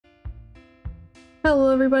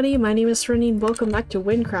Hello everybody, my name is Rennie and welcome back to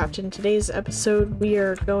Wynncraft. In today's episode we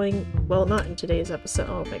are going- well, not in today's episode,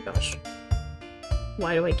 oh my gosh.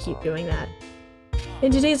 Why do I keep doing that?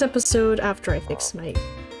 In today's episode, after I fix my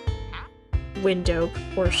window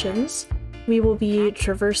proportions, we will be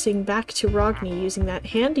traversing back to Rogni using that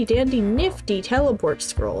handy-dandy nifty teleport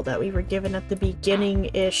scroll that we were given at the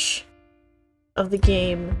beginning-ish of the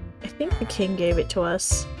game. I think the king gave it to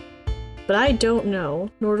us. But I don't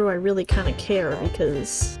know, nor do I really kind of care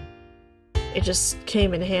because it just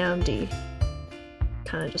came in handy.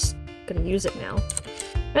 Kind of just gonna use it now.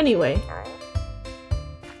 Anyway.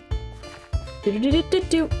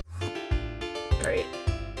 Alright.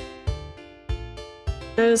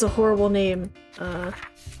 That is a horrible name,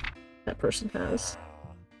 that person has.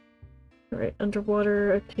 Alright,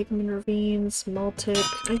 underwater, pigment ravines, Maltic.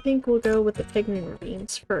 I think we'll go with the pigment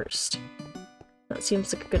ravines first. That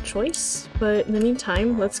seems like a good choice, but in the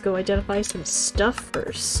meantime, let's go identify some stuff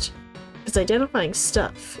first. Because identifying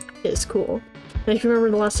stuff is cool. And if you remember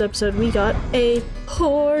in the last episode, we got a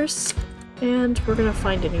horse! And we're gonna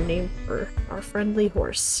find a new name for our friendly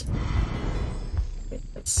horse. Wait,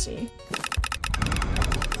 let's see.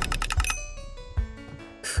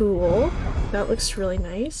 Cool. That looks really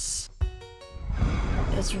nice.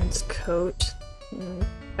 Ezran's coat.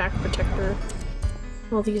 Back protector.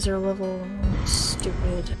 Well, these are level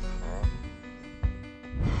stupid.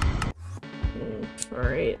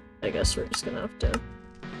 Alright, I guess we're just gonna have to...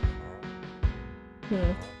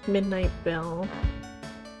 Midnight Bell.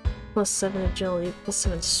 Plus 7 agility, plus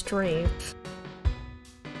 7 strength.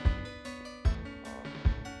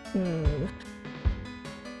 I'm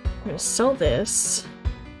gonna sell this.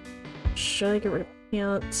 Should I get rid of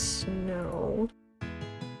pants? No.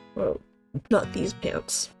 Well, not these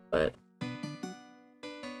pants, but...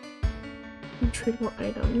 trade more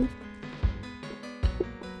item.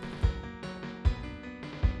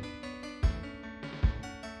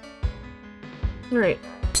 Alright.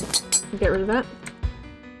 Get rid of that.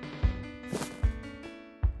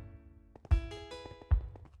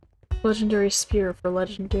 Legendary spear for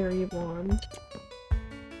legendary wand.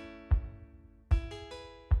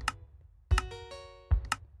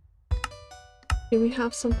 Do we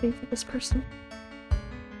have something for this person?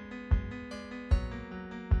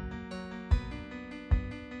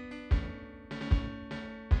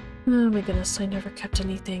 Oh my goodness, I never kept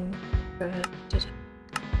anything good, did I?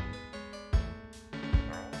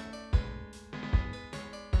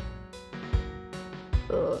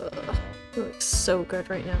 Ugh, it looks so good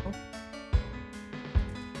right now.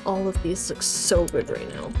 All of these look so good right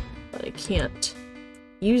now, but I can't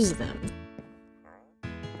use them.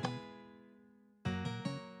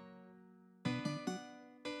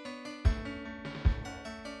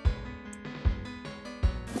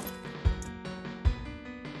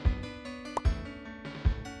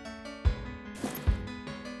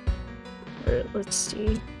 Let's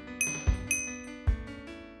see.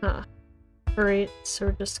 Alright, so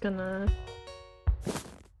we're just gonna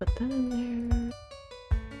put that in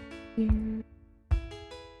there.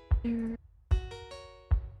 Here.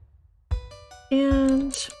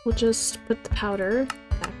 And we'll just put the powder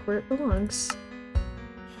back where it belongs.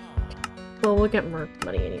 Well, we'll get more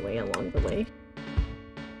money anyway along the way.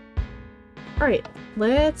 Alright,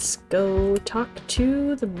 let's go talk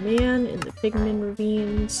to the man in the Pigment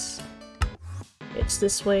Ravines. It's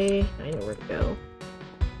this way. I know where to go.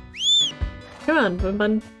 Come on, Bun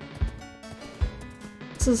Bun.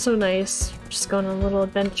 This is so nice. Just going on a little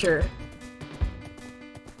adventure.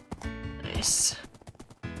 Nice.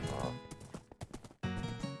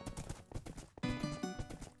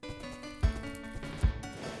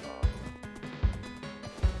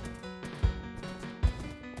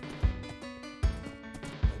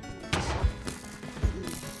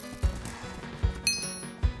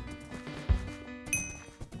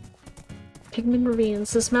 Pigment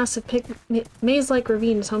Ravines. This massive maze-like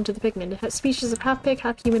ravine is home to the pigment. It has species of half-pig,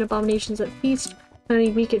 half-human abominations that feast on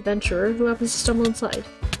any weak adventurer who happens to stumble inside.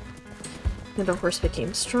 And the horse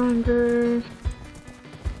became stronger.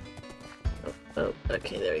 Oh,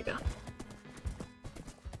 okay, there we go.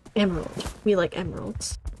 Emerald. We like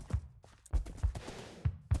emeralds.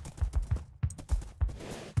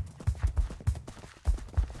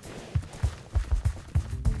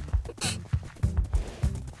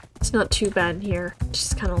 It's not too bad in here. It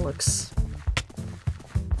just kind of looks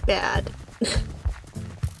bad.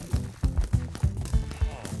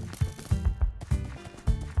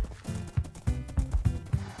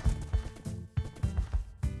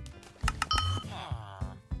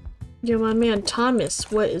 Yo, my man Thomas,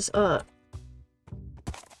 what is up?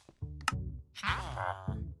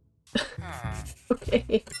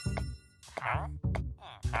 Okay.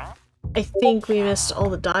 I think we missed all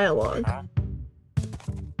the dialogue.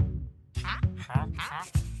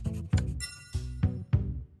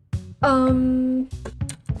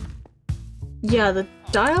 Yeah, the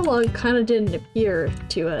dialogue kind of didn't appear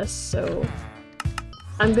to us, so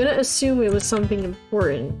I'm gonna assume it was something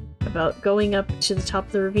important about going up to the top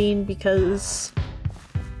of the ravine because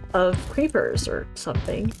of creepers or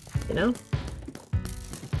something, you know?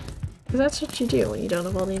 Because that's what you do when you don't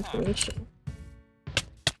have all the information.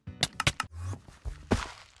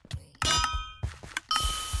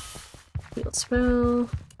 Heal spell.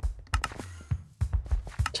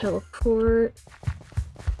 Teleport.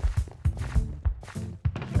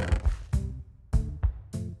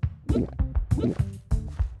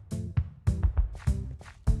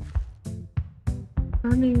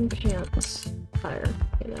 Burning pants. Fire.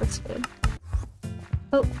 Okay, that's good.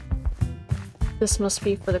 Oh! This must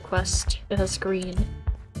be for the quest. It has green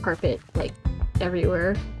carpet, like,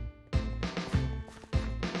 everywhere.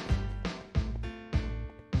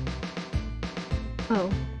 Oh.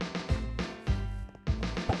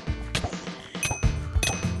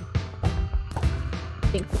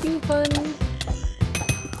 Think would be fun.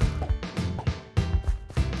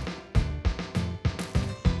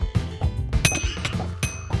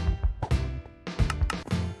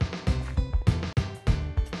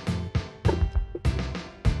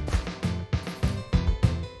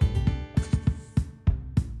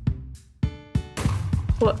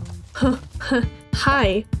 What?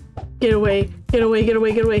 Hi! Get away! Get away! Get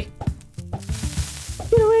away! Get away!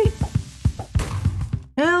 Get away!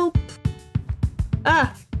 Help!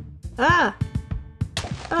 Ah! Ah!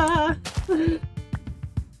 Ah!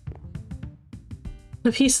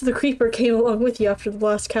 A piece of the creeper came along with you after the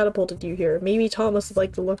blast catapulted you here. Maybe Thomas would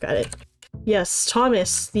like to look at it. Yes,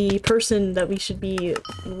 Thomas, the person that we should be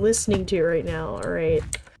listening to right now. Alright.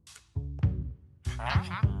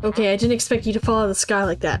 Okay, I didn't expect you to fall out of the sky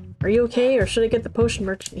like that. Are you okay, or should I get the potion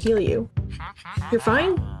merchant to heal you? You're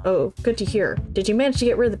fine? Oh, good to hear. Did you manage to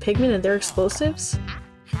get rid of the pigmen and their explosives?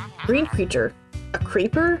 Green creature? A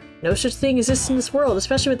creeper? No such thing exists in this world,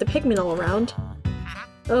 especially with the pigmen all around.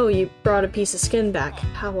 Oh, you brought a piece of skin back.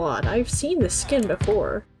 How odd. I've seen this skin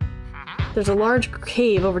before. There's a large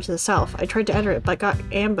cave over to the south. I tried to enter it, but got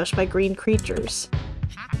ambushed by green creatures.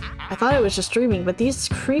 I thought I was just dreaming, but these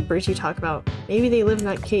creepers you talk about, maybe they live in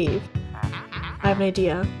that cave. I have an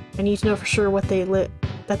idea. I need to know for sure that they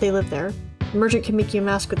live there. The merchant can make you a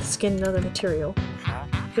mask with the skin and other material.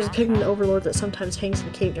 There's a pigment overlord that sometimes hangs in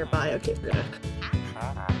a cave nearby. Okay, we're gonna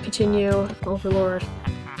continue. Overlord.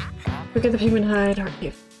 Forget the pigment hide.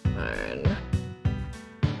 Okay, fine.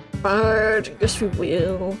 Fine, guess we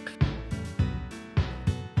will.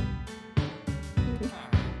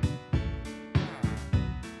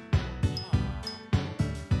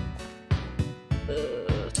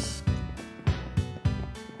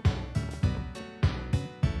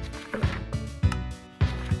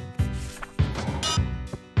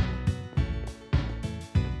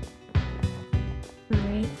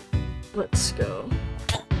 Let's go.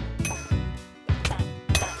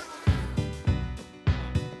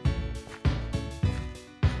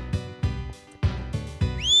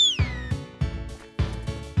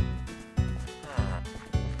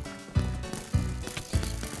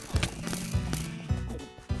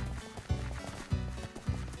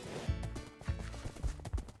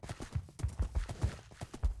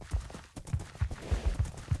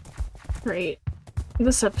 Great.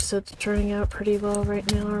 This episode's turning out pretty well right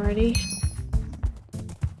now already.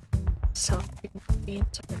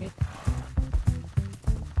 Self-convenience, right?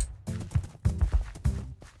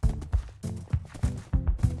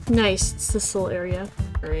 Nice, it's this little area.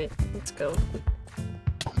 Alright, let's go.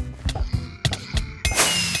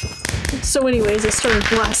 So anyways, I started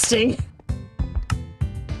blasting.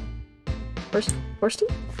 Horsey?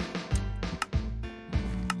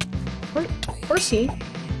 Horsey?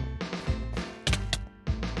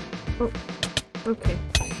 Oh, okay.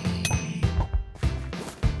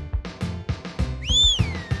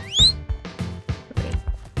 Alright,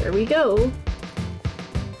 there we go.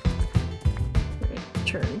 Alright,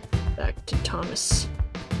 turn back to Thomas.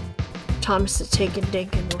 Thomas the Taken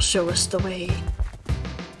Dinkin will show us the way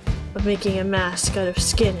of making a mask out of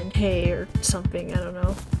skin and hay or something, I don't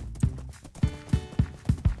know.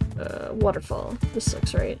 Waterfall. This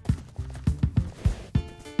looks right.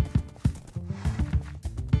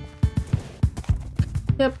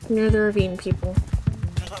 Yep, near the ravine people.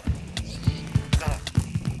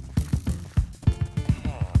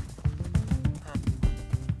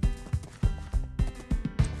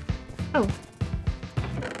 Oh.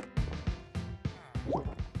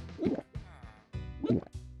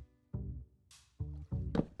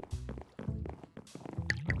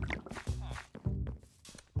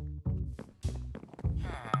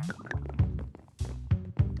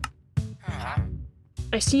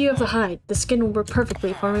 I see you have the hide. The skin will work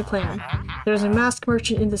perfectly for my plan. There's a mask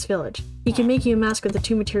merchant in this village. He can make you a mask with the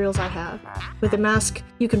 2 materials I have. With the mask,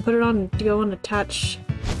 you can put it on and go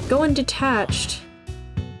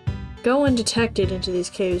undetected into these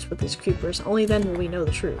caves with these creepers. Only then will we know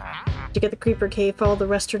the truth. To get the creeper cave, follow the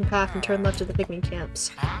western path and turn left to the pygmy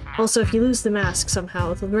camps. Also, if you lose the mask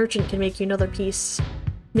somehow, the merchant can make you another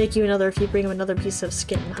if you bring him another piece of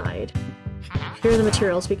skin and hide. Here are the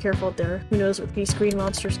materials, be careful out there. Who knows what these green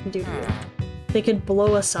monsters can do to you. They could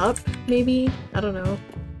blow us up, maybe? I don't know.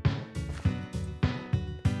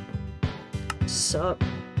 Sup?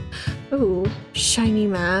 Ooh, shiny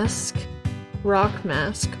mask. Rock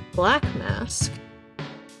mask. Black mask.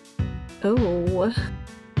 Oh.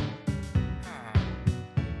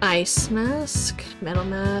 Ice mask. Metal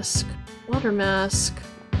mask. Water mask.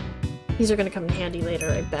 These are gonna come in handy later,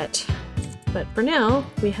 I bet. But for now,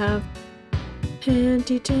 we have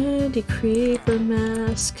handy dandy creeper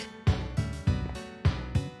mask.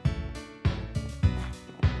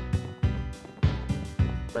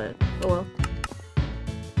 But, oh well.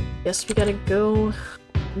 Guess we gotta go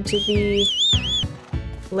into the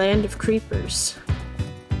land of creepers.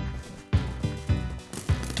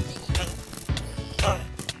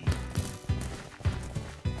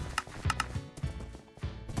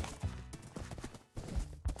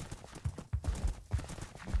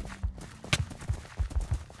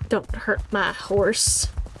 Don't hurt my horse.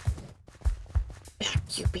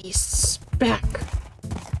 Back, you beasts. Back.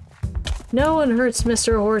 No one hurts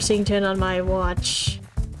Mr. Horsington on my watch.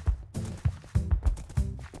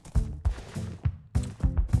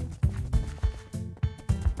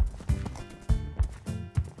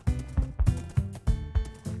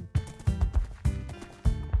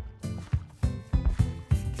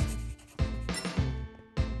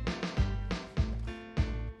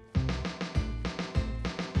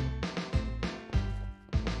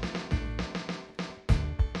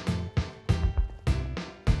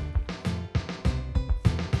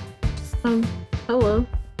 Hello.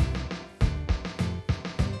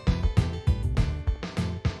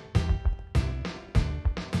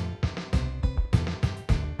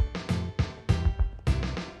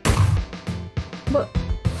 What?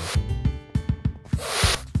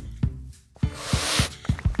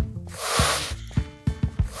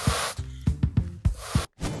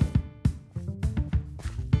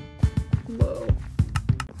 Whoa.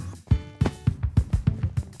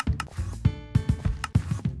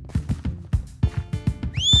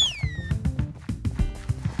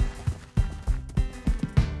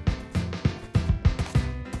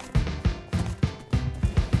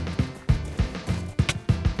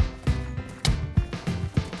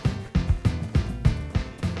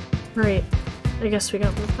 Right, I guess we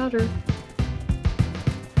got more powder.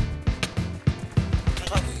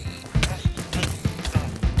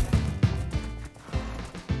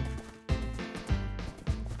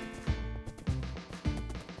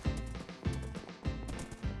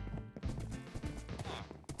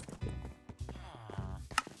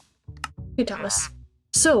 Hey Thomas.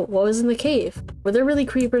 So, what was in the cave? Were there really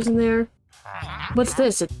creepers in there? What's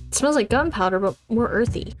this? It smells like gunpowder, but more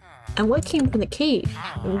earthy. And what came from the cave?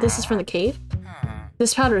 And this is from the cave?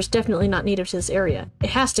 This powder is definitely not native to this area.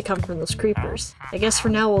 It has to come from those creepers. I guess for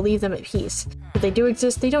now we'll leave them at peace. If they do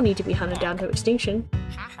exist, they don't need to be hunted down to extinction.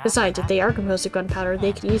 Besides, if they are composed of gunpowder,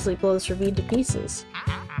 they could easily blow this ravine to pieces.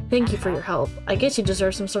 Thank you for your help. I guess you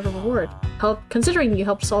deserve some sort of reward. Considering you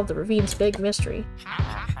helped solve the ravine's big mystery.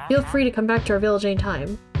 Feel free to come back to our village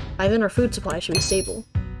anytime. By then our food supply should be stable.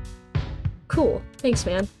 Cool. Thanks,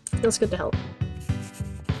 man. Feels good to help.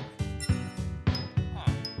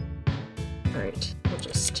 Alright, we'll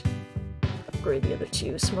just upgrade the other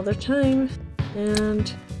two some other time.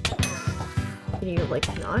 And can you,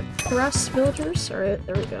 like, not harass villagers? Alright,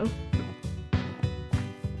 there we go.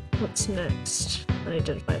 What's next?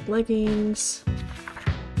 Unidentified leggings.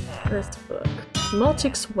 Earth book.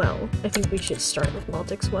 Maltic's Well. I think we should start with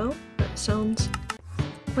Maltic's Well. That sounds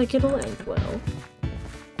like it'll end well.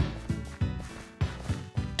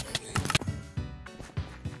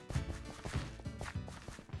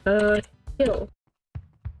 Hill.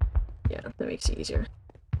 Yeah, that makes it easier.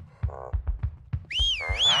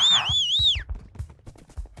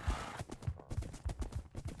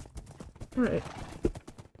 Alright.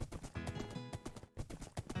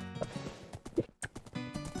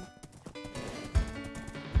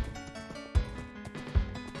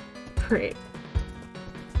 Great.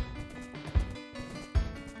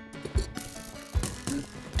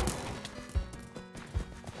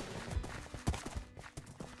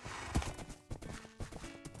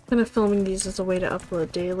 Kind of filming these as a way to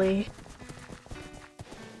upload daily.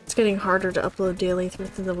 It's getting harder to upload daily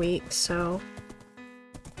within the week, so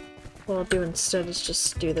what I'll do instead is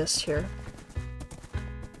just do this here.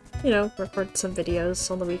 You know, record some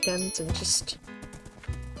videos on the weekends and just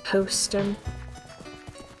post them.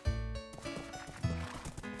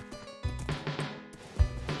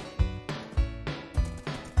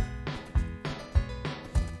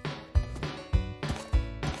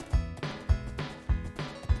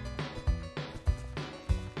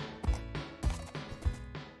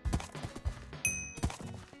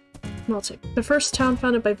 Maltic. The first town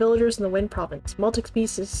founded by villagers in the Wynn province. Maltic's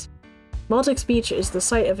Beach is the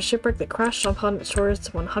site of a shipwreck that crashed upon its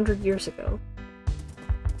shores 100 years ago.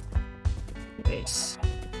 Nice.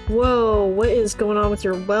 Whoa, what is going on with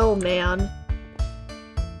your well, man?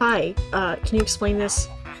 Hi, can you explain this?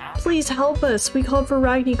 Please help us! We called for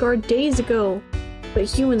Ragnigard days ago! But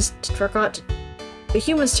humans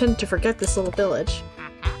tend to forget this little village.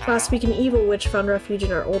 Last week an evil witch found refuge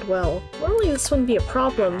in our old well. Normally this wouldn't be a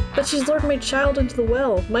problem, but she's lured my child into the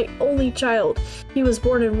well. My only child. He was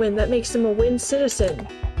born in Wynn, that makes him a Wynn citizen.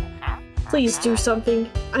 Please do something.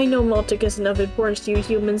 I know Maltic isn't of importance to you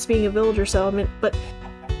humans being a villager settlement, but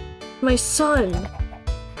my son!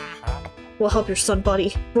 We'll help your son,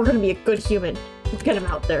 buddy. We're gonna be a good human. Let's get him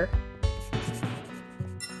out there.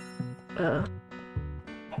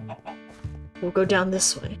 We'll go down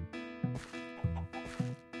this way.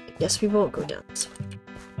 Yes, we won't go down this way.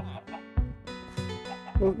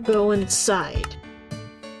 We'll go inside.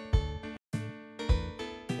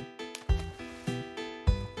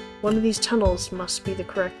 One of these tunnels must be the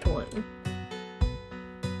correct one.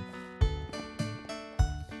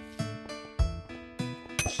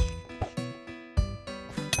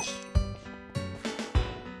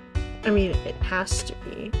 I mean, it has to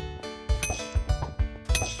be.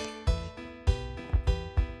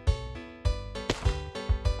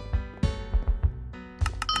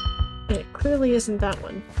 It clearly isn't that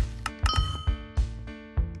one.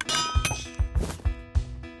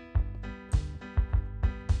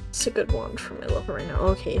 It's a good one for my lover right now.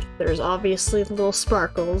 Okay, there's obviously little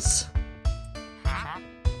sparkles.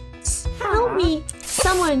 Help me!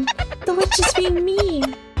 Someone! The witch is being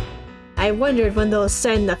mean! I wondered when they'll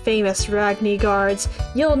send the famous Ragni guards.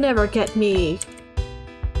 You'll never get me!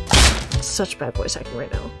 Such bad voice acting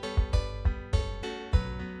right now.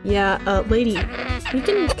 Yeah, lady, we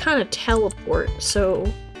can kind of teleport,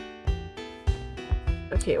 so...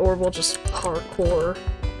 Okay, or we'll just parkour.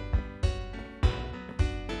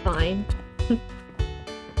 Fine.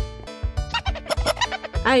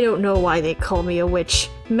 I don't know why they call me a witch.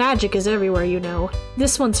 Magic is everywhere, you know.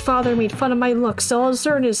 This one's father made fun of my looks, so I'll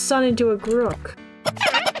turn his son into a grook.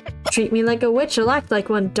 Treat me like a witch, I'll act like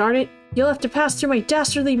one, darn it. You'll have to pass through my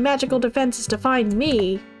dastardly magical defenses to find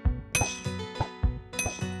me.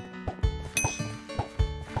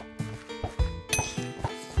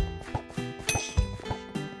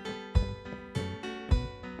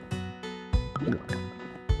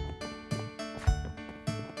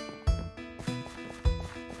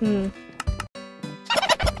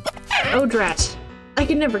 Oh drat. I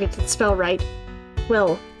can never get the spell right.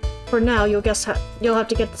 Well, for now you'll have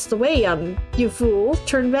to get this the way, you fool.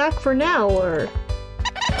 Turn back for now, or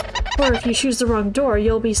if you choose the wrong door,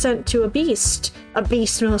 you'll be sent to a beast. A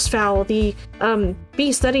beast most foul. The,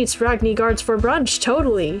 beast that eats Ragni guards for brunch,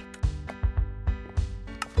 totally.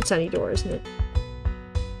 It's any door, isn't it?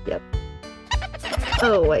 Yep.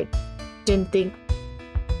 Oh, I didn't think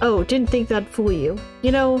that'd fool you.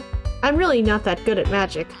 You know, I'm really not that good at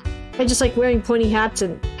magic. I just like wearing pointy hats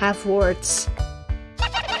and have warts.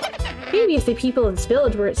 Maybe if the people in this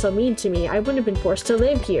village weren't so mean to me, I wouldn't have been forced to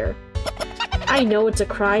live here. I know it's a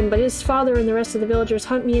crime, but his father and the rest of the villagers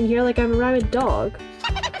hunt me in here like I'm a rabid dog.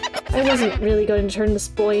 I wasn't really going to turn this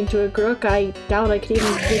boy into a grook. I doubt I could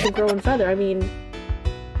even make him grow in feather. I mean...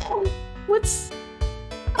 What's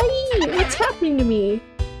happening to me?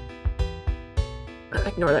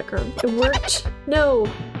 Ignore that groan. It worked. No!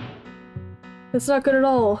 That's not good at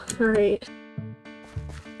all. Alright.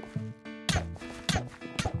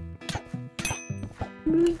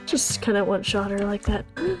 Just kinda one-shot her like that.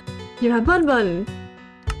 You're a bun-bun!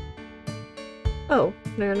 Oh,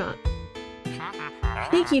 no you're not.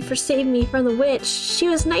 Thank you for saving me from the witch. She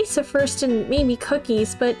was nice at first and made me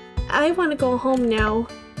cookies, but I want to go home now.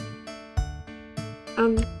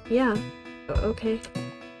 Yeah. Okay.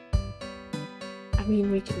 I mean,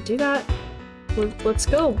 we can do that. Let's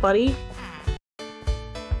go, buddy.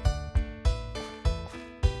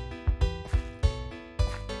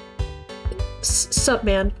 Sup,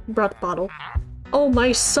 man? Brought the bottle. Oh,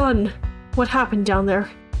 my son! What happened down there?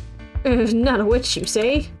 Not a witch, you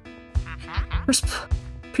say?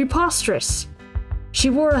 Preposterous. She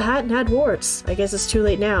wore a hat and had warts. I guess it's too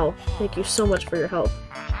late now. Thank you so much for your help.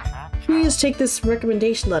 Please take this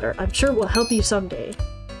recommendation letter. I'm sure it will help you someday.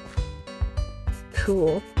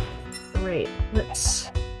 Cool. Great. Let's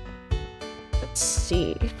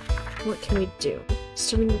see. What can we do?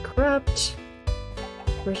 Stunning the Corrupt.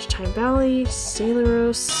 Time Valley.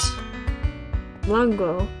 Saleros.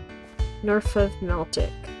 Longo. North of Meltic.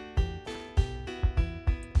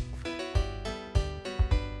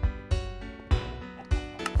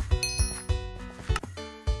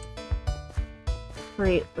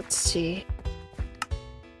 Right, let's see.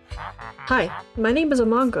 Hi, my name is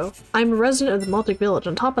Amongo. I'm a resident of the Maltic village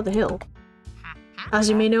on top of the hill. As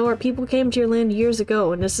you may know, our people came to your land years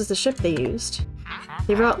ago, and this is the ship they used.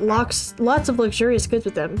 They brought lots of luxurious goods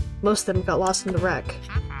with them. Most of them got lost in the wreck.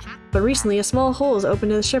 But recently, a small hole has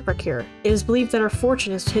opened in the shipwreck here. It is believed that our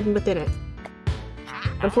fortune is hidden within it.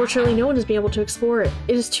 Unfortunately, no one has been able to explore it.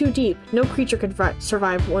 It is too deep. No creature can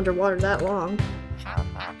survive underwater that long.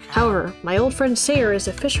 However, my old friend Sayer is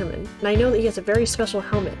a fisherman, and I know that he has a very special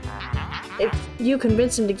helmet. If you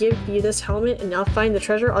convince him to give you this helmet and I'll find the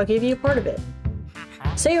treasure, I'll give you a part of it.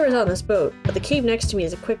 Sayer is on this boat, but the cave next to me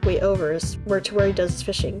is a quick way over to where he does his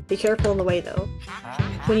fishing. Be careful on the way, though.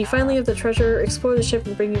 When you finally have the treasure, explore the ship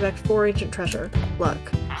and bring me back 4 ancient treasure. Luck.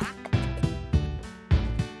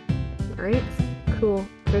 Alright, cool.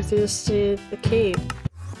 Go through the cave.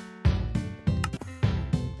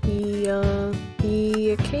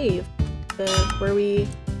 The cave. Where we...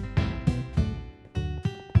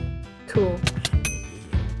 Cool.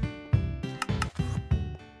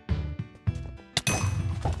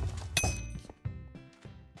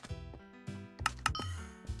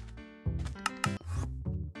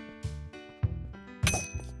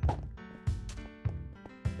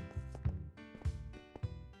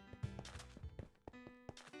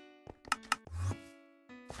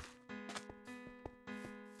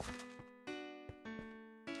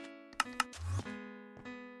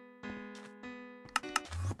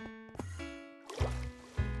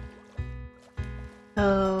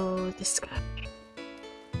 Oh, this guy.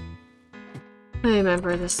 I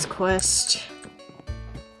remember this quest.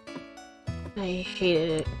 I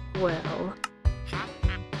hated it. Well.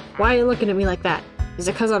 Why are you looking at me like that? Is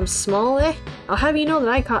it because I'm small, eh? I'll have you know that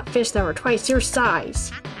I caught fish that were twice your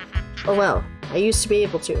size. Oh well, I used to be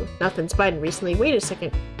able to. Nothing's biting recently. Wait a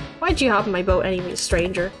second. Why'd you hop in my boat anyways,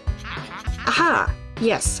 stranger? Aha!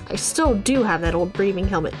 Yes, I still do have that old breathing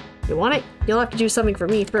helmet. You want it? You'll have to do something for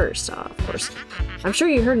me first, of course. I'm sure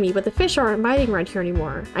you heard me, but the fish aren't biting around here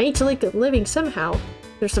anymore. I need to make a living somehow.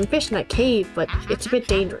 There's some fish in that cave, but it's a bit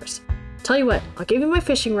dangerous. Tell you what, I'll give you my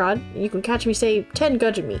fishing rod, and you can catch me, say, 10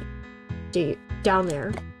 gudgeon meat. Down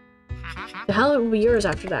there. The helmet will be yours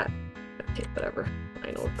after that. Okay, whatever.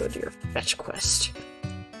 Fine, I'll go to your fetch quest.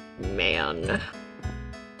 Man.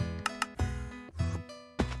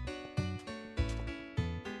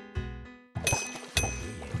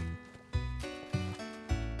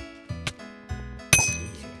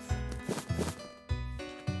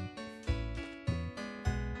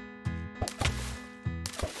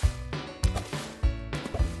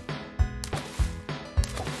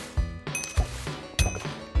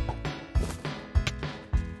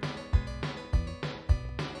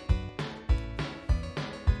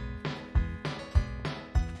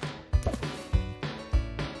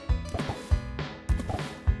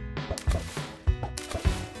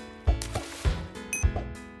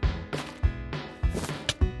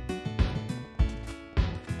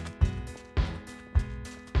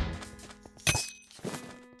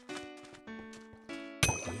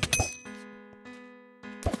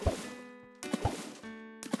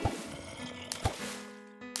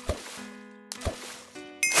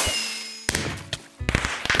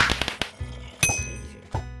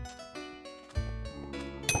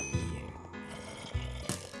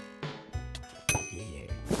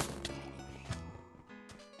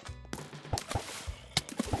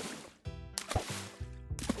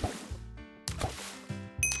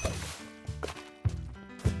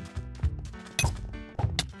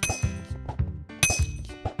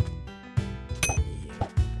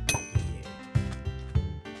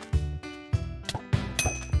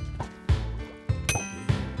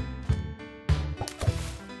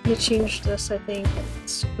 They changed this, I think.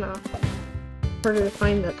 It's not harder to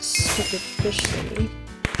find that stupid fish thingy.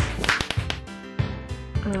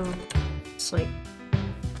 It's like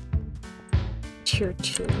tier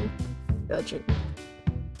 2 gudgeon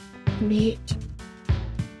meat.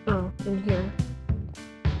 Oh, in here.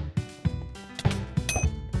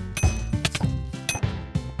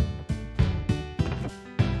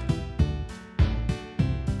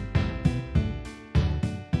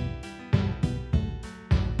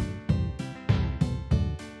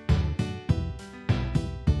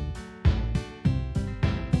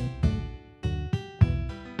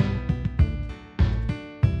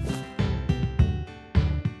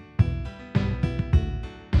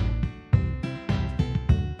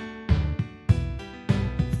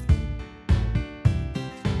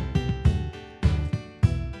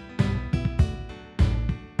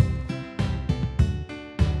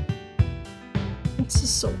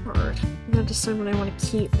 so hard. I gotta decide what I want to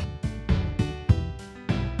keep.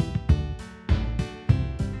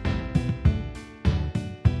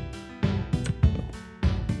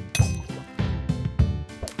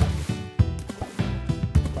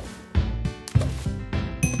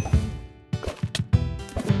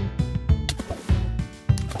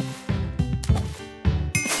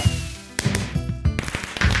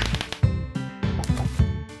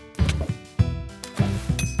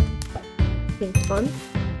 Fun.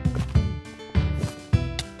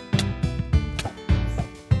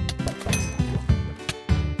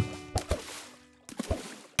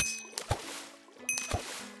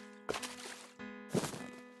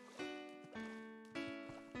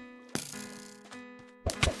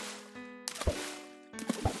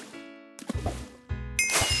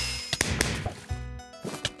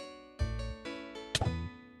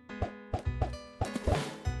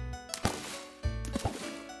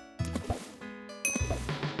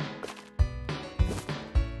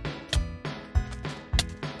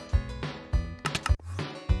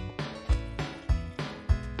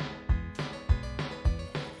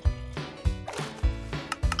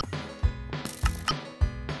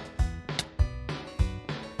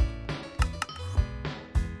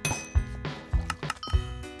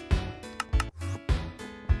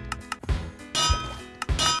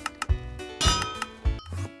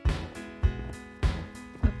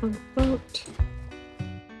 On the boat.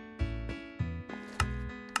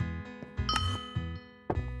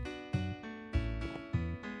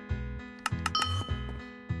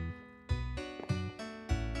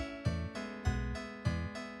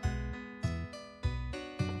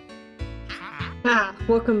 Ah,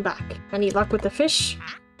 welcome back. Any luck with the fish?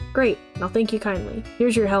 Great, I'll thank you kindly.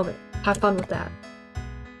 Here's your helmet. Have fun with that.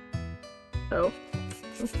 Oh.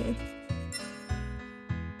 Okay.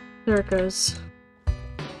 There it goes.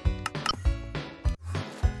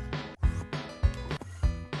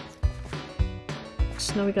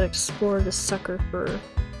 So now we gotta explore this sucker for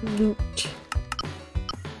loot.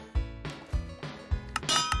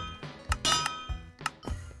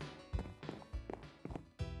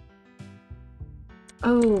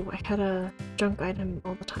 Oh, I had a junk item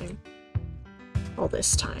all the time. All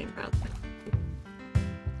this time, rather.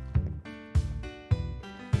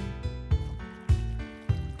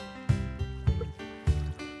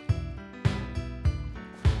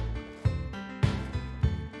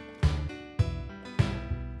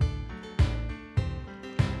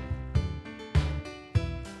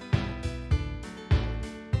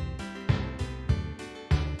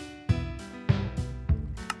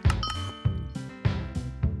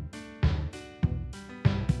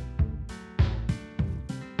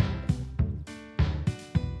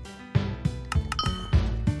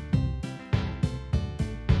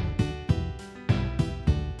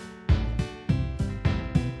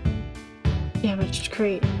 Damaged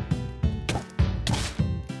crate.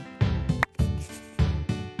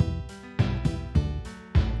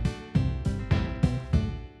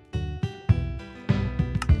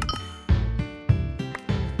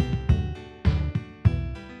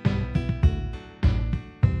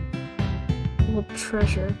 Old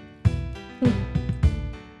treasure.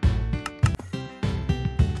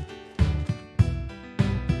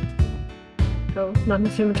 Oh, not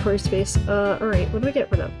enough inventory space. Alright, what do I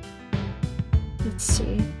get rid of? Let's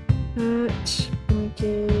see. That only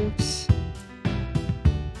gives...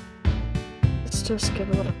 Let's just give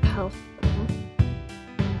a lot of health.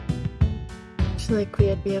 I feel like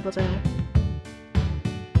we'd be able to...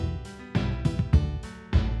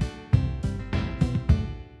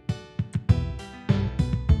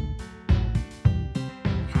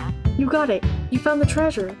 You got it! You found the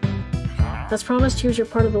treasure! As promised, here's your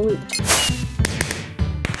part of the loot.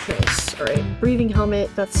 Nice. Alright. Breathing helmet,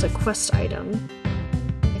 that's a quest item.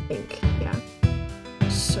 I think, yeah.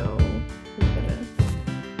 So, I'm gonna...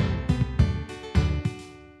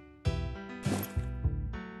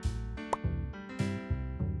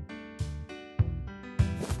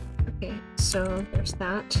 Okay, so there's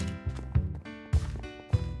that.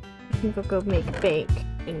 I think I'll go make bake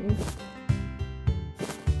and...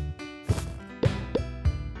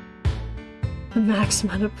 the max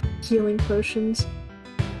amount of healing potions.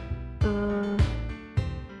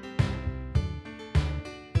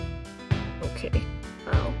 Okay.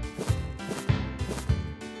 Oh.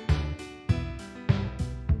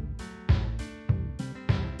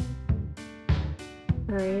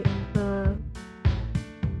 Alright, nah.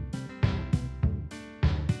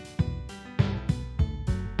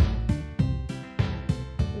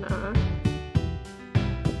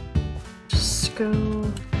 Just go...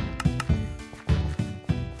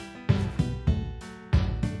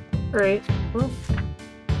 Alright, well,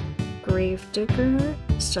 Gravedigger,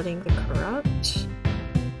 studying the corrupt,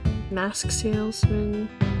 mask salesman.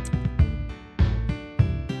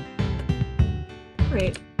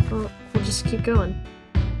 Right, well, we'll just keep going.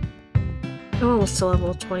 I'm almost to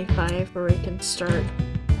level 25 where we can start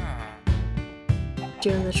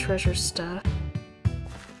doing the treasure stuff.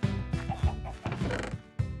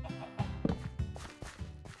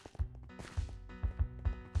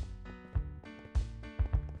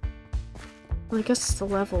 Well, I guess the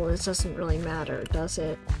level doesn't really matter, does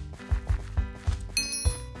it?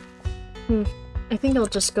 I think I'll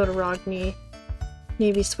just go to Rogni.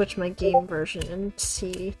 Maybe switch my game version and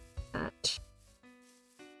see that.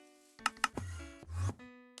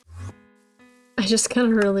 I just kind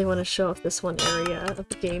of really want to show off this one area of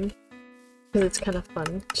the game. Because it's kind of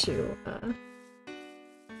fun to,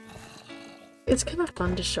 it's kind of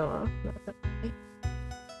fun to show off.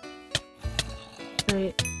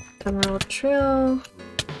 Right. Emerald Trail.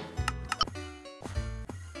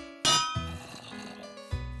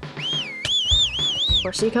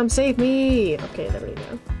 Horsey, come save me! Okay, there we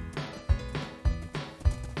go.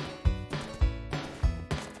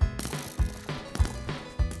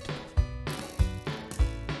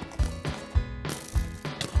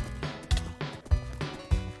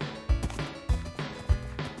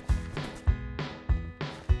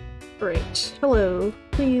 Great. Hello.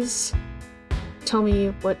 Please tell me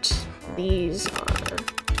what these are.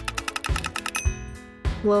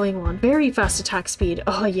 Glowing one. Very fast attack speed.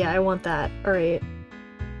 Oh yeah, I want that. Alright.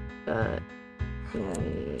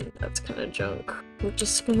 That's kind of junk. We're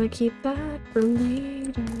just gonna keep that for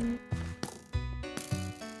later.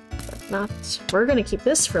 But not... We're gonna keep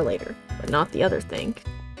this for later, but not the other thing.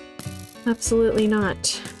 Absolutely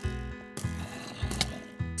not.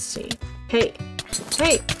 Let's see. Hey!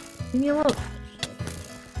 Hey! Leave me alone!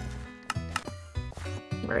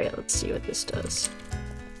 Alright, let's see what this does.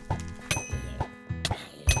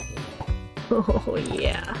 Oh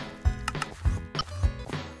yeah.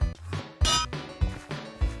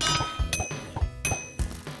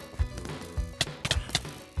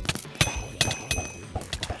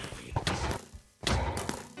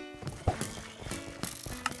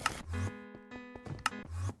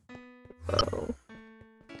 Oh.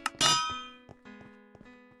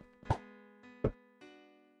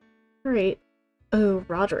 Alright. Oh,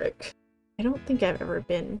 Roderick. I don't think I've ever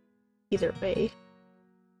been either way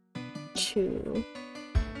to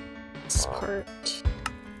this part.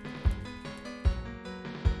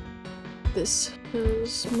 This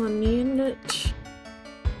has money in it.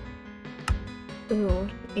 Oh,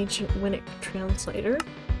 ancient Wynncraft translator.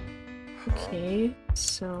 Okay,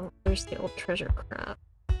 so there's the old treasure crap.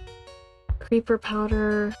 Creeper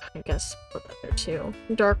powder, I guess put that there too.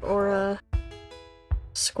 Dark aura.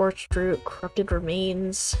 Scorched root, corrupted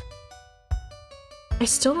remains. I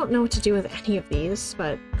still don't know what to do with any of these,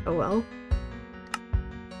 but oh well.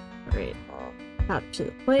 Alright, out to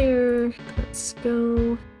the player. Let's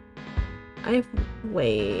go. I have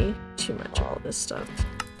way too much of all this stuff.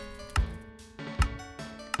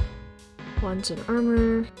 Wands and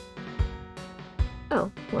armor.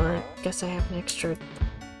 Oh, well, I guess I have an extra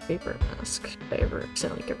vapor mask if I ever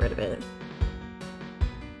accidentally get rid of it.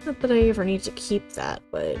 Not that I ever need to keep that,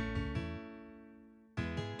 but...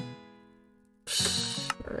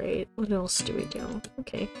 Alright, what else do we do?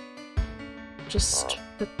 Okay. Just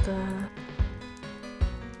put the...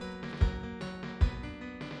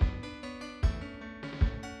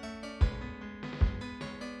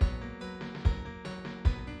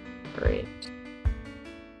 Alright.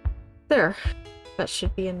 There. That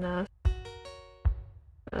should be enough.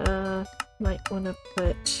 Might want to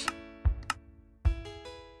put...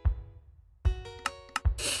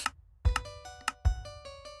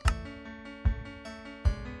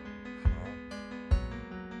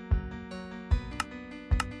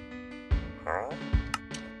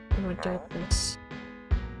 I'm gonna do this.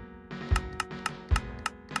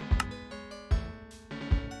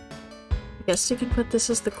 I guess you can put this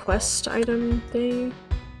as the quest item thing.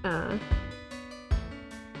 I'm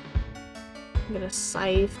gonna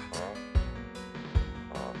scythe.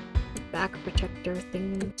 Back protector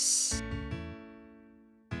things.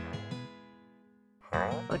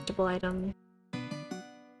 Collectible item.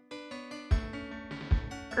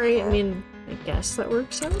 Alright, I mean, I guess that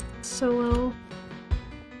works out so well.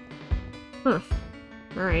 Huh.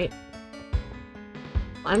 Alright.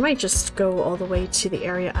 I might just go all the way to the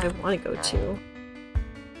area I want to go to.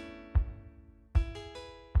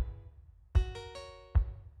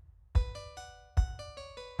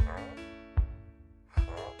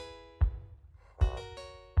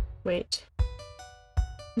 Wait.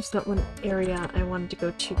 There's that one area I wanted to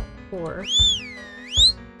go to before.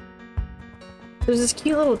 There's this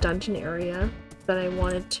cute little dungeon area that I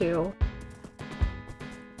wanted to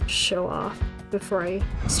show off before I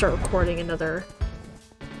start recording another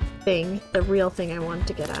thing, the real thing I wanted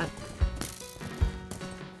to get at.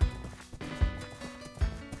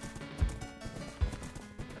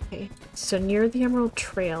 Okay, so near the Emerald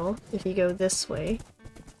Trail, if you go this way,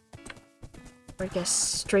 or I guess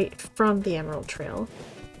straight from the Emerald Trail,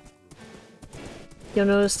 you'll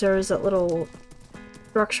notice there was that little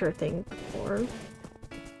structure thing before.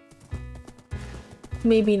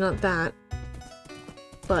 Maybe not that,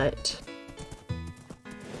 but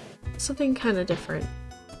something kind of different.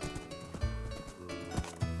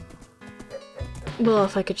 Well,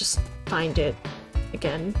 if I could just find it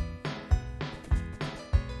again.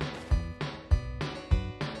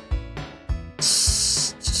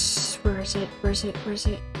 Where is it? Where is it? Where is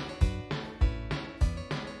it?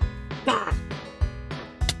 Ah!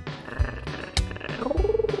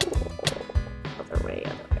 Other way,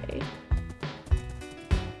 other way.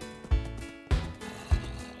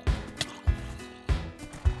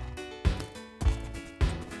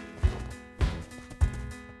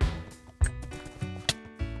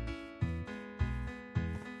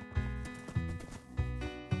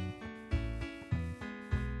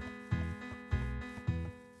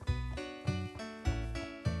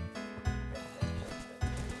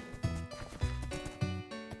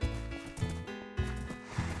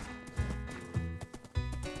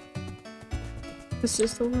 This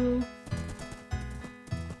is the little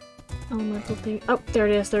elemental thing. Oh, there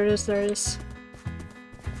it is, there it is, there it is.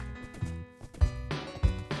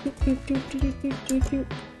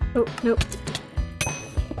 Oh, nope.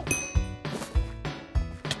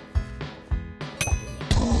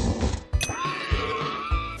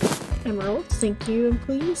 Emeralds, thank you, and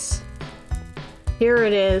please. Here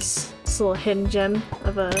it is. This little hidden gem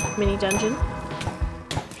of a mini dungeon.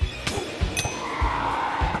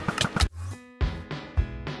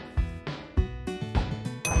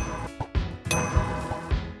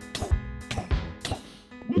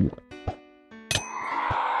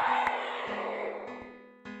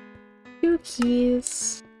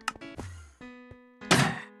 Keys.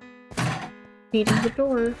 Beating the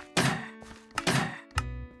door.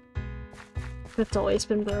 That's always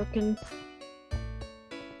been broken.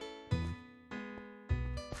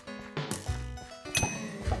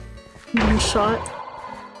 One shot.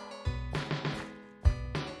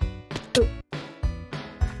 Oh.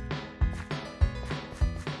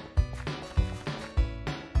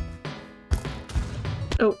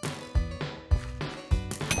 Oh.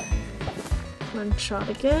 One shot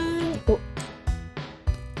again. Oh.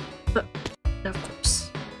 Of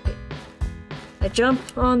course. Okay. I jump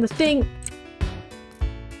on the thing.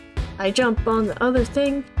 I jump on the other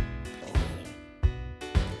thing.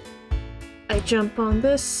 I jump on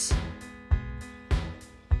this.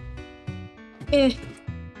 Eh.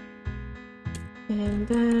 And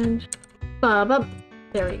then... Bob.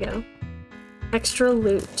 There we go. Extra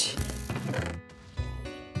loot.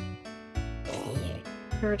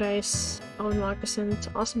 Paradise. All moccasins.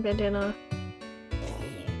 Awesome bandana.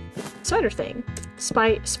 Spider thing.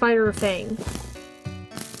 Spider fang.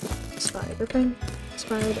 Spider thing.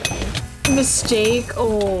 Spider thing. Mistake.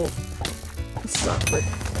 Oh. This is awkward.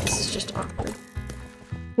 This is just awkward.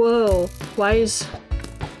 Whoa. Why is...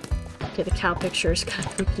 Okay, the cow picture is kind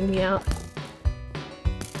of freaking me out.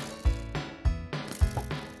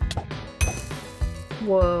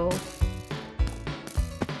 Whoa.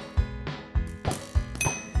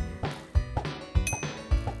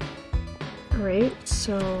 Alright,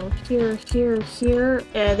 so here, here.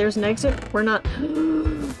 There's an exit. We're not...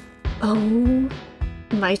 Oh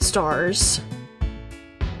my stars.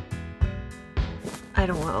 I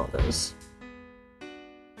don't want all those.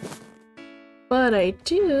 But I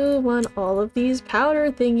do want all of these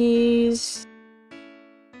powder thingies.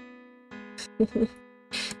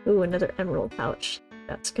 Ooh, another emerald pouch.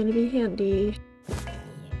 That's gonna be handy.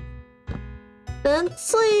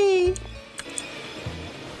 Bentley!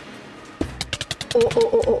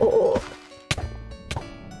 Oh.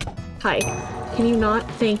 Hi. Can you not?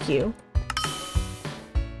 Thank you.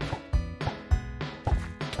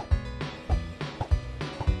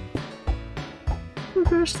 Oh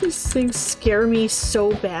gosh, these things scare me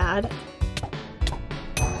so bad.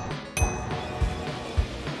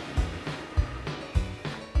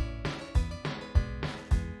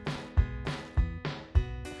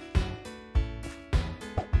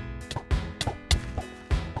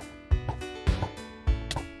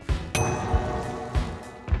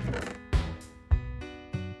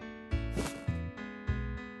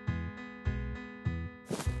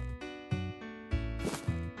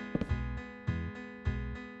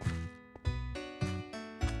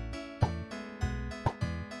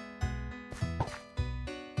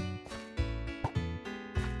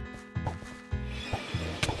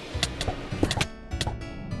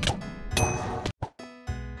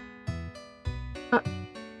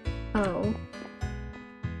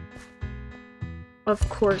 Of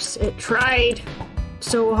course, it tried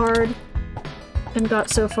so hard and got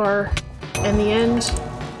so far. In the end,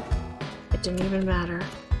 it didn't even matter.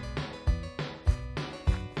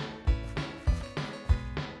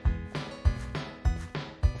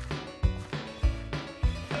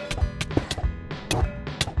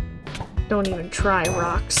 Don't even try,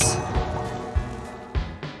 rocks.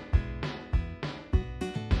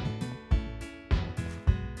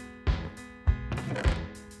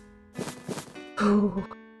 Ooh.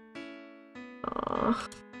 Aww.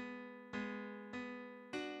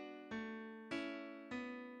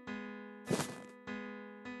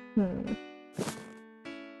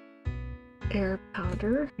 Air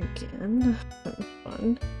powder again. That was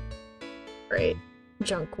fun. Great.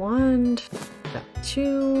 Junk wand. Got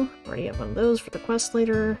 2. Already have one of those for the quest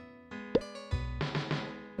later.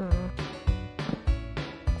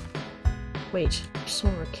 Wait, there's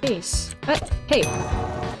one more case. Hey!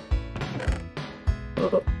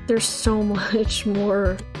 Oh, there's so much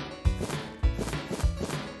more.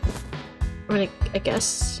 I mean, I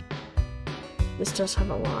guess this does have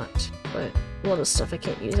a lot, but a lot of stuff I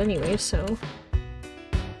can't use anyway, so.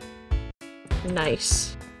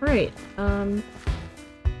 Nice. Alright,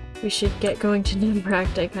 we should get going to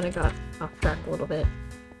Wynncraft. I kind of got off track a little bit.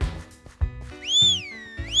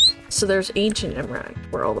 So there's ancient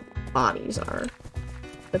Wynncraft, where all the bodies are.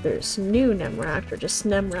 But there's new Wynncraft, or just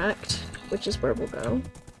Wynncraft, which is where we'll go.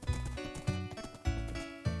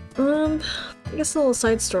 I guess a little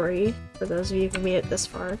side story, for those of you who made it this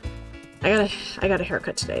far. I got a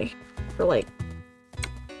haircut today. For like,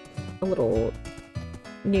 a little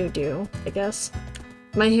new do, I guess.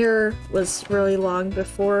 My hair was really long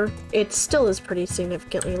before. It still is pretty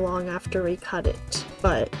significantly long after we cut it,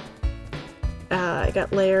 but I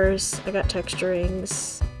got layers, I got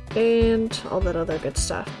texturings, and all that other good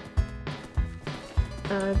stuff.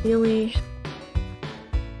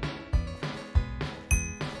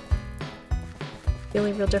 The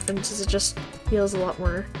only real difference is it just feels a lot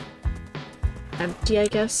more empty, I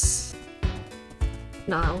guess.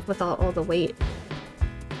 Now, without all the weight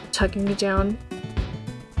tugging me down.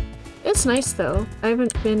 It's nice though. I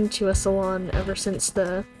haven't been to a salon ever since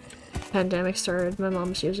the pandemic started. My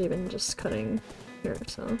mom's usually been just cutting here,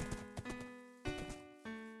 so.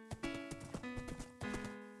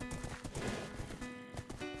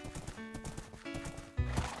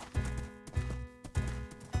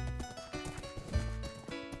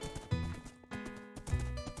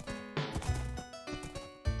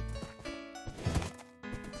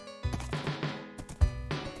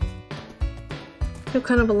 I feel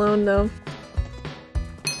kind of alone though.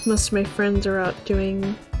 Most of my friends are out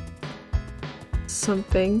doing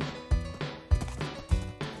something.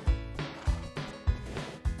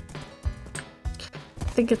 I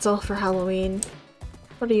think it's all for Halloween.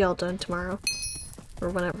 What are y'all doing tomorrow? Or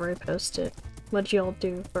whenever I post it. What'd y'all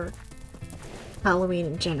do for Halloween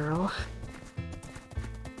in general?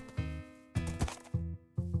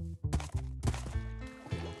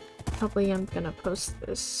 Probably I'm gonna post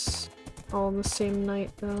this all on the same night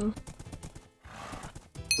though.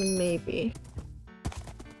 Maybe.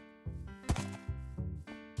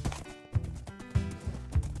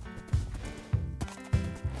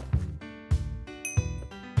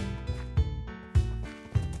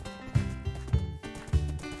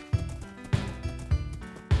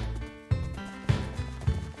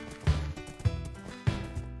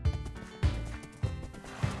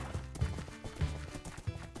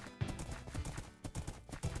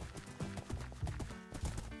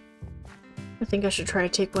 I think I should try to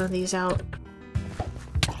take one of these out.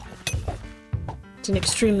 It's an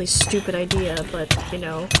extremely stupid idea, but, you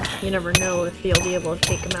know, you never know if you'll be able to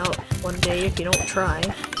take them out one day if you don't try.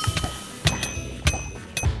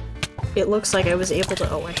 It looks like I was able to-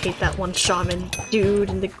 oh, I hate that one shaman dude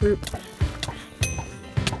in the group.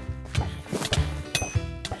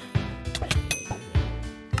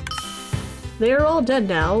 They're all dead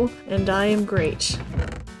now, and I am great.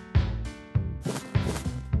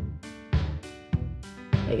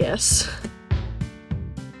 I guess.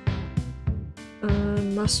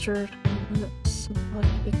 Mustard,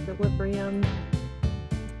 equilibrium.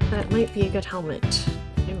 That might be a good helmet.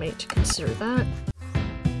 I might consider that.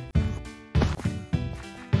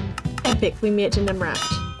 Epic, we made it to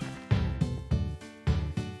Wynncraft.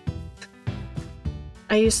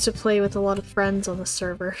 I used to play with a lot of friends on the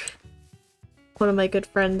server. One of my good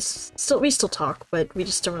friends, we still talk, but we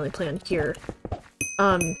just don't really play on here.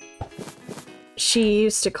 She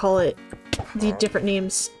used to call it the different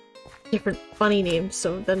names, different funny names,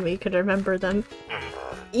 so then we could remember them.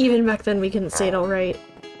 Even back then we couldn't say it all right.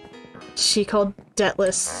 She called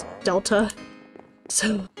Detless Delta,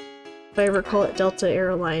 so If I ever call it Delta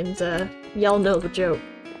Airlines, y'all know the joke,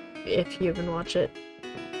 if you even watch it.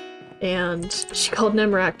 And she called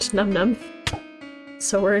Nemract Num Num.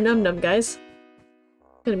 So we're a Num Num, guys.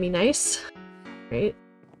 Gonna be nice, right?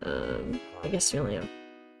 I guess we only have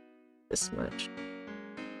this much.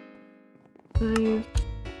 I've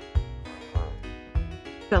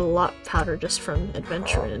got a lot of powder just from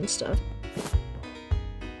adventuring and stuff.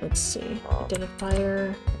 Let's see.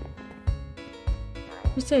 Identifier.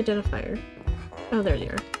 What's the identifier? Oh, there they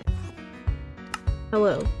are.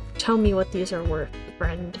 Hello. Tell me what these are worth,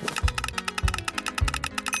 friend.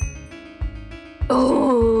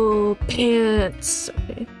 Oh, pants!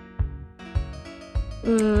 Okay.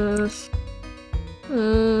 I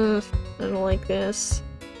don't like this.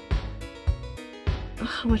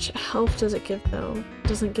 How much health does it give, though? It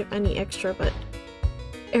doesn't give any extra, but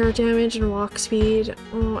air damage and walk speed.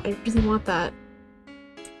 Oh, I really want that.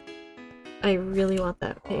 I really want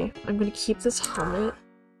that. Okay, I'm gonna keep this helmet.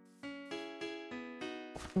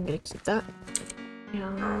 I'm gonna keep that.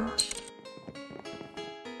 And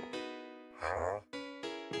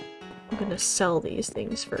I'm gonna sell these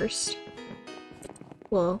things first.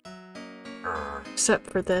 Well, except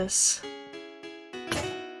for this.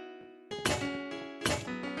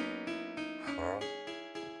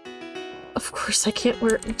 Of course, I can't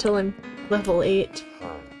wear it until I'm level 8.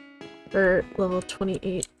 Or level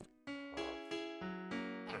 28.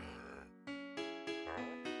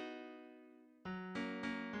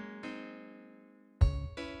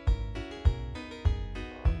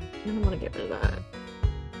 I don't want to get rid of that.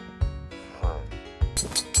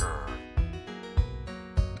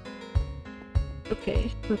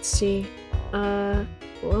 Okay, let's see.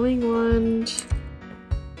 Glowing wand.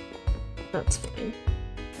 That's fine.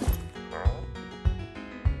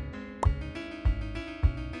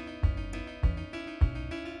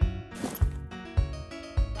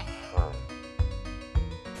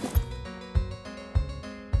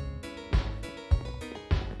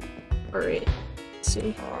 Alright, let's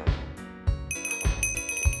see.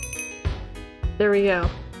 There we go.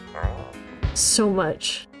 So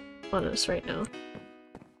much on us right now.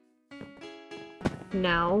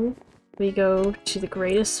 Now, we go to the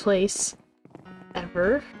greatest place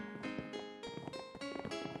ever.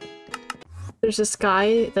 There's this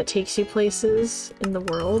guy that takes you places in the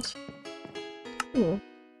world. Ooh.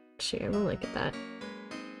 Actually, I really like that.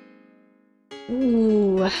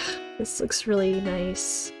 Ooh, this looks really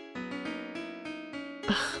nice.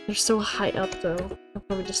 Ugh, they're so high up though. I'll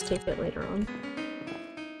probably just take it later on.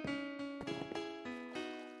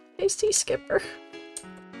 Hey, Sea Skipper.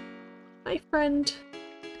 My friend.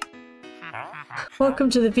 Welcome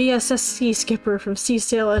to the VSS Sea Skipper from Sea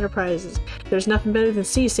Sail Enterprises. There's nothing better than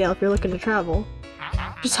sea sail if you're looking to travel.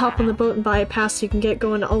 Just hop on the boat and buy a pass so you can get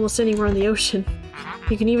going to almost anywhere on the ocean.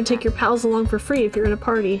 You can even take your pals along for free if you're in a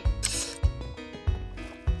party.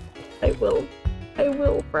 I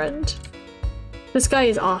will, friend. This guy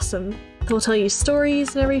is awesome. He'll tell you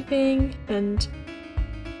stories and everything, and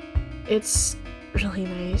it's really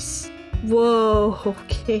nice. Whoa,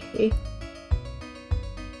 okay.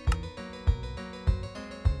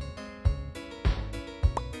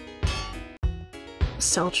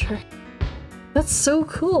 Selcher. That's so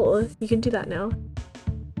cool. You can do that now.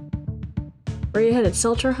 Where are you headed?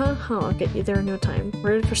 Selcher, huh? Oh, I'll get you there in no time.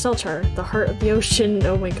 We're headed for Selcher, the heart of the ocean.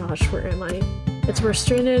 Oh my gosh, where am I? It's where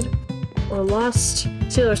stranded or lost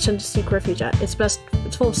sailors tend to seek refuge at. It's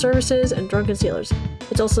full of services and drunken sailors.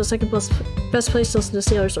 It's also the second best place to listen to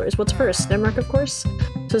sailor stories. What's first? Nemrac, of course?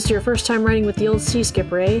 So it's your first time riding with the old sea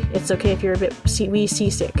skipper, eh? It's okay if you're a bit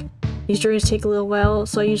seasick. These journeys take a little while,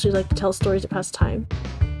 so I usually like to tell stories to pass time.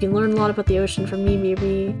 You can learn a lot about the ocean from me,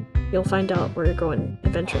 maybe you'll find out where you're going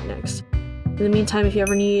adventuring next. In the meantime, if you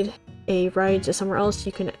ever need a ride to somewhere else,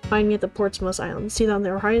 you can find me at the Portsmouth Island. See that on the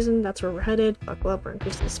horizon? That's where we're headed. Buckle up, we're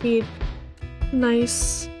increasing the speed.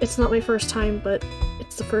 Nice. It's not my first time, but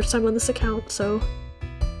it's the first time on this account, so...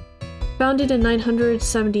 Founded in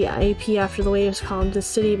 970 AP after the waves calmed, this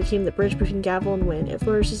city became the bridge between Gavel and Wynn. It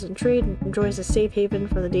flourishes in trade and enjoys a safe haven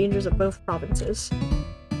from the dangers of both provinces.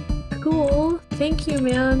 Cool. Thank you,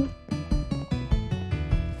 man.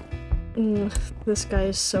 This guy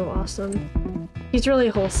is so awesome. He's really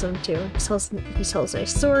wholesome too. He tells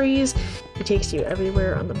nice stories. He takes you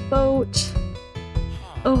everywhere on the boat.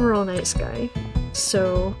 Overall nice guy.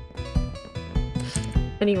 So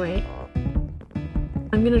anyway,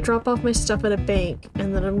 I'm gonna drop off my stuff at a bank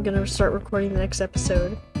and then I'm gonna start recording the next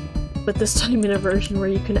episode. But this time in a version where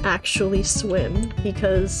you can actually swim,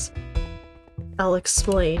 because I'll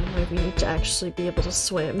explain why we need to actually be able to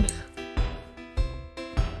swim.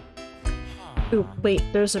 Ooh, wait,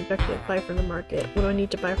 there's an objective. Buy from the market. What do I need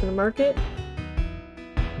to buy from the market?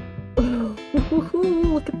 Ooh,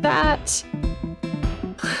 look at that!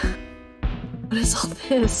 What is all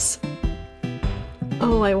this?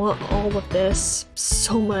 Oh, I want all of this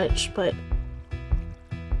so much, but...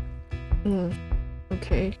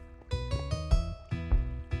 okay.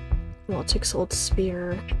 Baltic Sold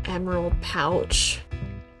Spear, Emerald Pouch.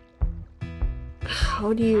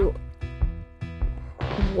 How do you...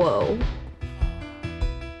 Whoa.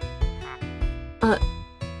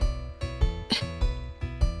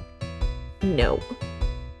 No.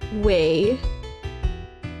 Way.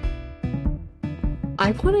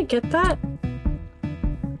 I want to get that?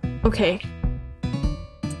 Okay.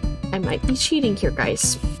 I might be cheating here,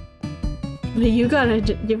 guys. But you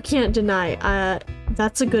can't deny,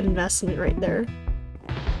 that's a good investment right there.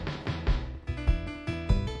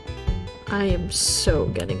 I am so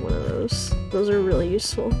getting one of those. Those are really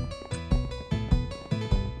useful.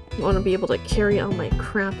 I want to be able to carry all my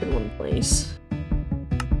crap in one place.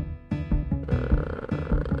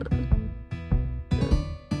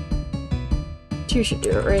 You should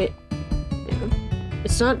do it, right? Yeah.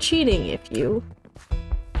 It's not cheating if you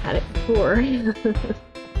had it before.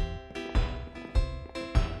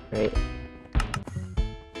 Right.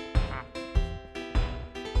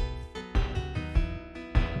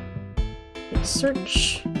 Let's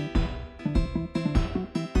search.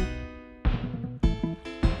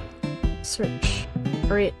 Search.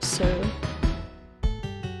 Alright, so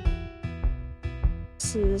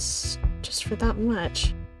this is just for that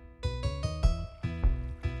much.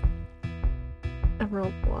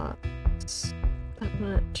 Emerald blocks. That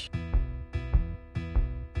much.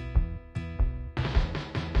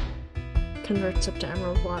 Converts up to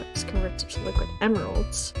emerald blocks, converts up to liquid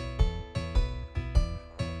emeralds.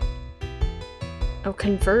 Oh,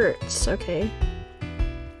 converts, okay.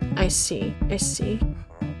 I see, I see.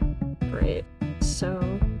 Right,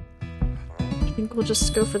 so I think we'll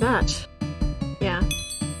just go for that. Yeah.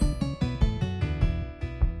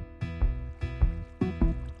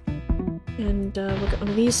 And we'll get one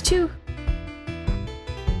of these too.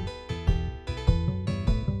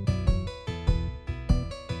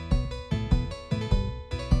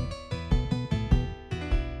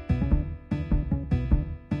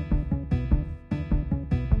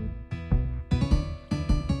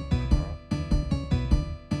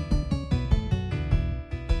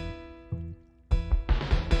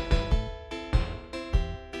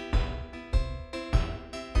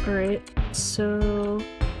 Alright, so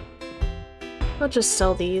I'll just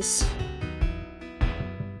sell these.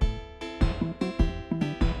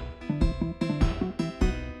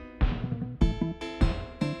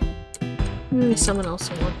 Maybe someone else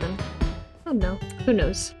will want them. Oh no, who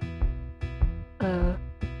knows?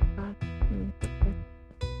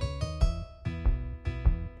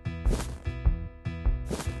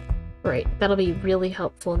 Right, that'll be really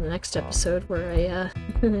helpful in the next episode where I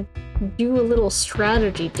do a little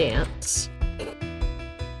strategy dance.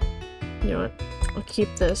 You know what? I'll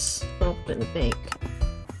keep this. I'll put it in the bank.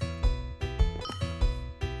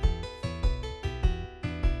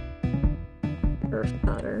 Earth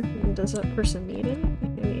powder. Does that person need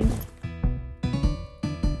anything?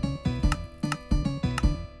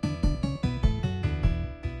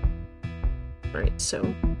 Alright,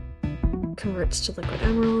 so converts to liquid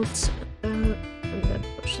emeralds, and then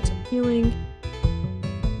potions of healing.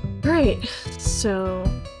 Alright, so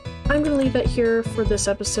I'm gonna leave that here for this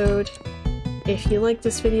episode. If you like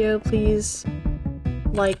this video, please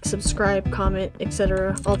like, subscribe, comment,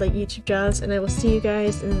 etc. all that YouTube jazz, and I will see you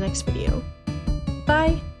guys in the next video.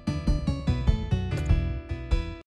 Bye!